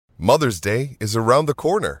Mother's Day is around the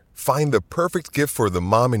corner. Find the perfect gift for the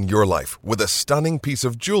mom in your life with a stunning piece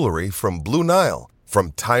of jewelry from Blue Nile.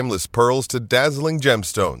 From timeless pearls to dazzling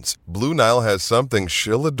gemstones, Blue Nile has something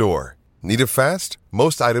she'll adore. Need it fast?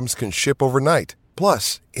 Most items can ship overnight.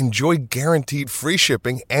 Plus, enjoy guaranteed free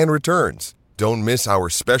shipping and returns. Don't miss our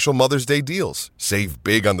special Mother's Day deals. Save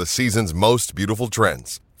big on the season's most beautiful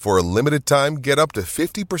trends. For a limited time, get up to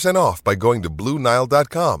 50% off by going to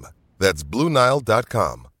BlueNile.com. That's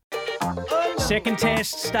BlueNile.com. Second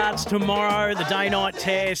test starts tomorrow, the day-night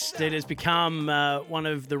test. It has become one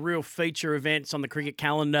of the real feature events on the cricket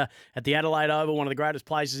calendar at the Adelaide Oval, one of the greatest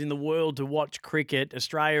places in the world to watch cricket.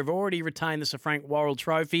 Australia have already retained the Sir Frank Worrell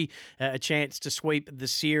Trophy, a chance to sweep the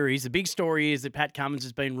series. The big story is that Pat Cummins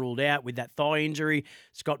has been ruled out with that thigh injury.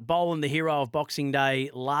 Scott Boland, the hero of Boxing Day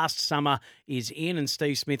last summer, is in, and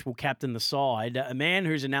Steve Smith will captain the side. A man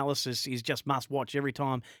whose analysis is just must-watch every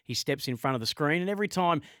time he steps in front of the screen, and every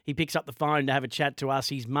time he picks up the phone to have a chat to us,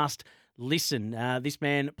 he's must listen. This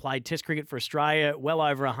man played Test cricket for Australia, well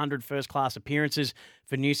over 100 first-class appearances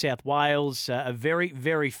for New South Wales. A very,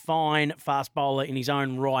 very fine fast bowler in his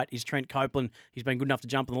own right is Trent Copeland. He's been good enough to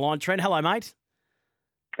jump on the line. Trent, hello, mate.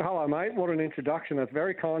 Hello, mate. What an introduction. That's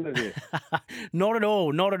very kind of you. Not at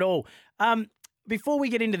all, not at all. Before we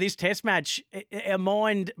get into this test match,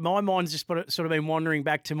 my mind's just sort of been wandering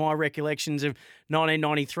back to my recollections of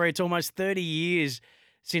 1993. It's almost 30 years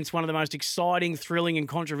since one of the most exciting, thrilling and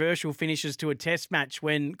controversial finishes to a test match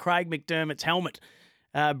when Craig McDermott's helmet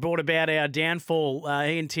brought about our downfall.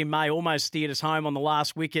 He and Tim May almost steered us home on the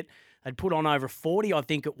last wicket. They'd put on over 40, I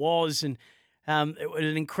think it was, and it was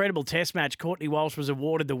an incredible test match. Courtney Walsh was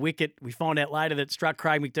awarded the wicket. We find out later that it struck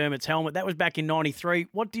Craig McDermott's helmet. That was back in 93.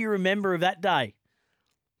 What do you remember of that day?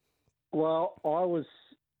 Well, I was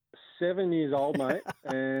 7 years old, mate,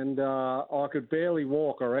 and I could barely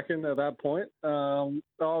walk, I reckon, at that point. I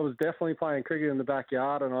was definitely playing cricket in the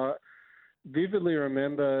backyard, and I vividly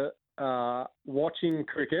remember watching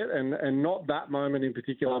cricket, and not that moment in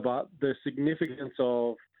particular, but the significance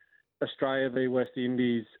of Australia v West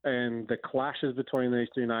Indies and the clashes between these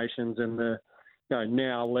two nations and the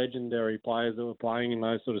now legendary players that were playing in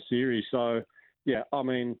those sort of series. So, yeah, I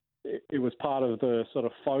mean, it was part of the sort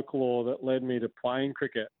of folklore that led me to playing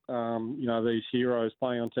cricket, these heroes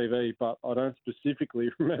playing on TV, but I don't specifically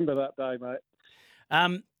remember that day,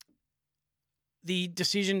 mate. The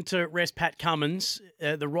decision to rest Pat Cummins,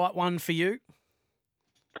 the right one for you?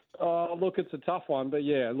 Look, it's a tough one, but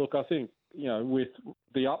yeah, look, I think, with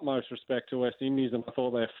the utmost respect to West Indies, and I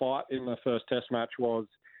thought their fight in the first test match was,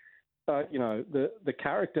 the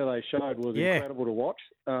character they showed was incredible to watch.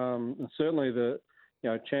 And certainly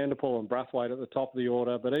Chanderpaul and Brathwaite at the top of the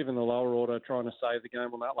order, but even the lower order trying to save the game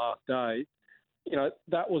on that last day,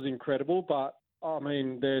 that was incredible. But, I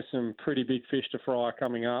mean, there's some pretty big fish to fry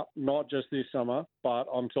coming up, not just this summer, but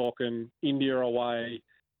I'm talking India away,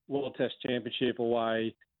 World Test Championship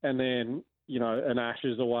away, and then, an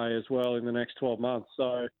Ashes away as well in the next 12 months.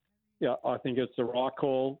 So, yeah, I think it's the right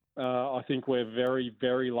call. I think we're very,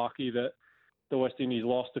 very lucky that the West Indies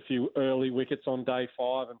lost a few early wickets on day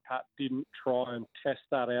 5, and Pat didn't try and test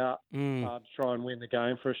that out to try and win the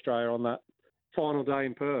game for Australia on that final day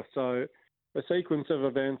in Perth. So a sequence of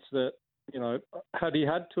events that, had he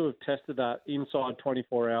had to have tested that inside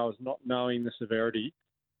 24 hours, not knowing the severity,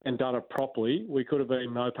 and done it properly, we could have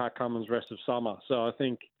been no Pat Cummins rest of summer. So I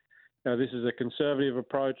think this is a conservative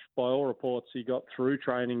approach. By all reports, he got through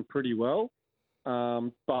training pretty well.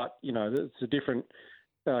 But, it's a different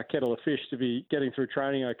kettle of fish to be getting through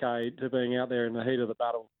training okay to being out there in the heat of the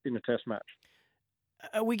battle in a test match.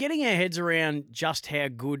 Are we getting our heads around just how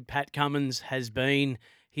good Pat Cummins has been?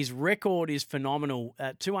 His record is phenomenal.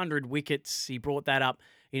 200 wickets, he brought that up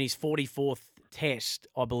in his 44th test,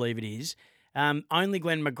 I believe it is. Only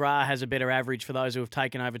Glenn McGrath has a better average for those who have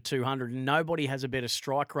taken over 200, and nobody has a better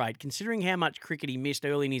strike rate. Considering how much cricket he missed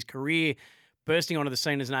early in his career, bursting onto the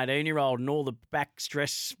scene as an 18-year-old and all the back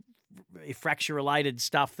stress, fracture-related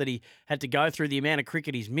stuff that he had to go through, the amount of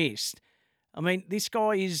cricket he's missed. I mean, this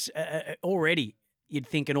guy is already, you'd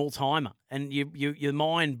think, an all-timer, and your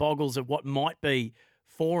mind boggles at what might be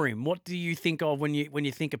for him. What do you think of when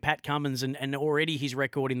you think of Pat Cummins and already his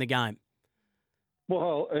record in the game?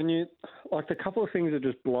 Well, and the couple of things that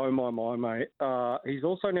just blow my mind, mate. He's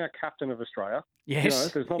also now captain of Australia.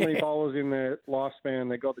 Yes. There's not many bowlers in their lifespan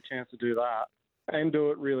that got the chance to do that and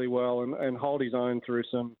do it really well and hold his own through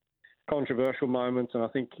some controversial moments. And I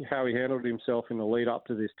think how he handled himself in the lead up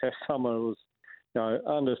to this test summer was,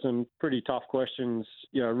 under some pretty tough questions,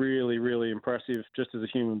 really, really impressive just as a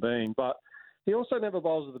human being. But he also never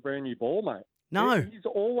bowls with a brand new ball, mate. No. He's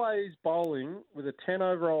always bowling with a 10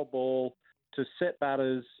 overall ball to set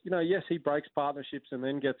batters. Yes, he breaks partnerships and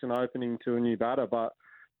then gets an opening to a new batter, but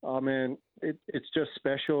man, it's just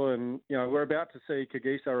special. And we're about to see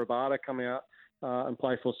Kagiso Rabada come out and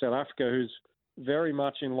play for South Africa, who's very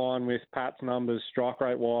much in line with Pat's numbers, strike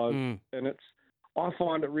rate wise, and I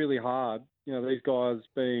find it really hard. These guys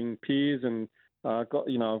being peers and I've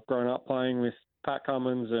grown up playing with Pat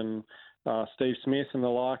Cummins and Steve Smith and the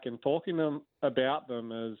like, and talking about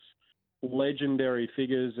them as legendary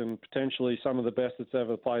figures and potentially some of the best that's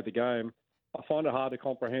ever played the game. I find it hard to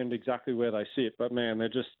comprehend exactly where they sit, but man,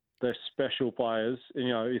 they're special players.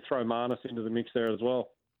 You throw Marnus into the mix there as well.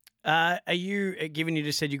 Given you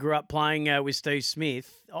just said you grew up playing with Steve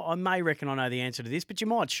Smith, I may reckon I know the answer to this, but you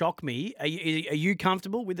might shock me. Are you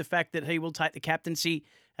comfortable with the fact that he will take the captaincy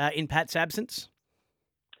in Pat's absence?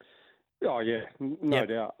 Oh, yeah, no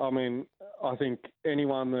doubt. I mean, I think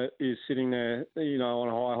anyone that is sitting there, on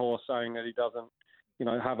a high horse saying that he doesn't,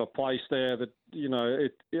 have a place there that,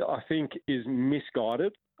 I think is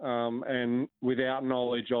misguided and without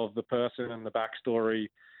knowledge of the person and the backstory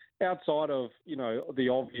outside of, the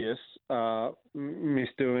obvious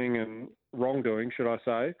misdoing and wrongdoing, should I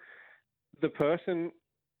say.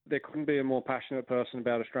 There couldn't be a more passionate person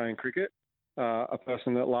about Australian cricket, a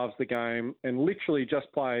person that loves the game and literally just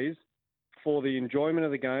plays for the enjoyment of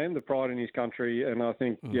the game, the pride in his country, and I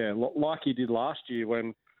think, like he did last year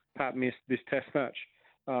when Pat missed this Test match,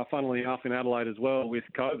 funnily enough in Adelaide as well with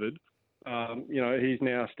COVID. He's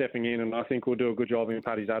now stepping in, and I think we'll do a good job in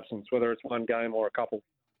Paddy's absence, whether it's one game or a couple.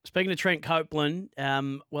 Speaking of Trent Copeland,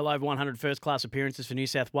 well over 100 first-class appearances for New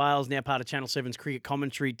South Wales, now part of Channel 7's cricket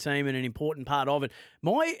commentary team and an important part of it.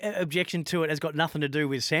 My objection to it has got nothing to do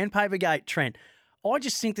with Sandpapergate, Trent. I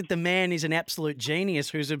just think that the man is an absolute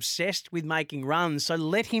genius who's obsessed with making runs. So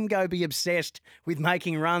let him go be obsessed with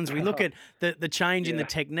making runs. We look at the change in the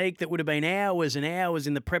technique that would have been hours and hours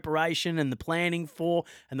in the preparation and the planning for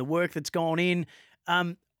and the work that's gone in.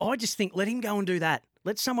 I just think let him go and do that.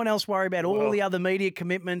 Let someone else worry about all the other media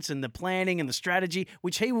commitments and the planning and the strategy,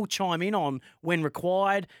 which he will chime in on when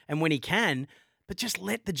required and when he can. But just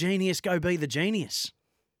let the genius go be the genius.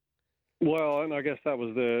 Well, and I guess that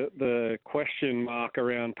was the question mark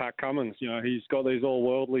around Pat Cummins. He's got these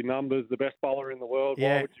all-worldly numbers, the best bowler in the world.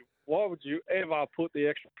 Yeah. Why would you ever put the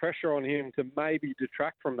extra pressure on him to maybe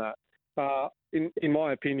detract from that? In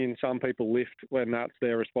my opinion, some people lift when that's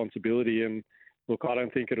their responsibility. And look, I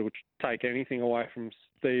don't think it would take anything away from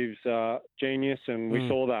Steve's genius, and we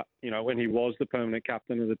saw that, when he was the permanent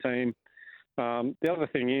captain of the team. The other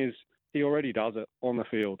thing is, he already does it on the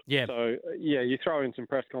field. Yeah. So, you throw in some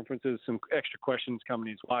press conferences, some extra questions coming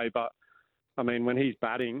his way. But, I mean, when he's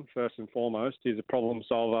batting, first and foremost, he's a problem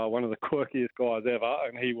solver, one of the quirkiest guys ever,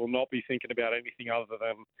 and he will not be thinking about anything other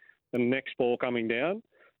than the next ball coming down.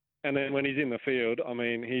 And then when he's in the field, I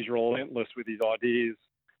mean, he's relentless with his ideas.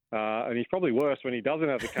 And he's probably worse when he doesn't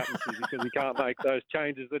have the captaincy because he can't make those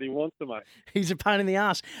changes that he wants to make. He's a pain in the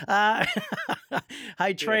ass.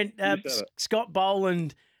 Hey, Trent, Scott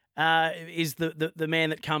Boland is the man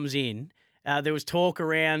that comes in. There was talk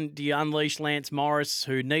around, do you unleash Lance Morris,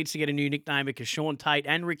 who needs to get a new nickname because Sean Tate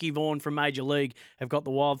and Ricky Vaughan from Major League have got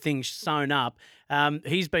the wild thing sewn up.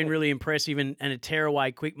 He's been really impressive and a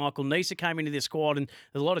tearaway quick. Michael Neser came into the squad, and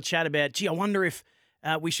there's a lot of chat about, I wonder if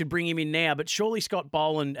we should bring him in now. But surely Scott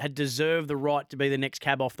Boland had deserved the right to be the next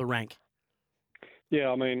cab off the rank. Yeah,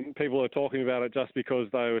 I mean, people are talking about it just because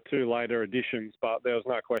they were two later additions, but there was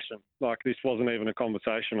no question. Like, this wasn't even a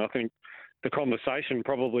conversation. I think the conversation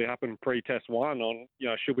probably happened pre-Test 1 on,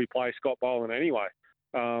 should we play Scott Boland anyway?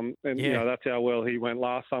 That's how well he went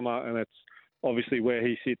last summer, and it's obviously where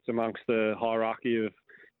he sits amongst the hierarchy of,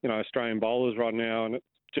 Australian bowlers right now, and it's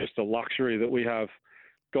just a luxury that we have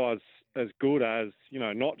guys as good as,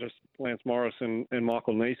 not just Lance Morris and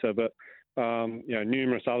Michael Neser, but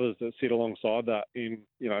numerous others that sit alongside that in,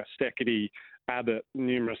 Steketee, Abbott,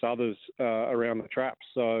 numerous others around the traps.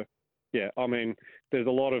 So, I mean, there's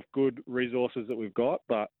a lot of good resources that we've got,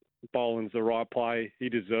 but Boland's the right play. He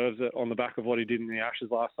deserves it on the back of what he did in the Ashes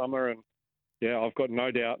last summer. And, I've got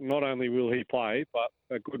no doubt, not only will he play,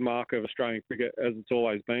 but a good mark of Australian cricket as it's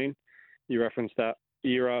always been. You referenced that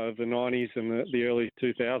era of the 90s and the early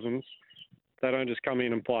 2000s. They don't just come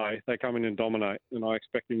in and play. They come in and dominate, and I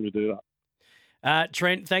expect him to do that.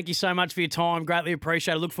 Trent, thank you so much for your time. Greatly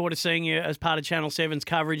appreciate it. Look forward to seeing you as part of Channel 7's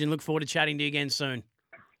coverage and look forward to chatting to you again soon.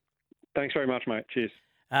 Thanks very much, mate. Cheers.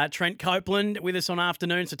 Trent Copeland with us on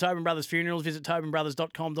Afternoons for Tobin Brothers Funerals. Visit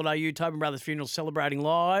tobinbrothers.com.au. Tobin Brothers Funerals celebrating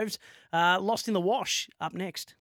lives. Lost in the Wash up next.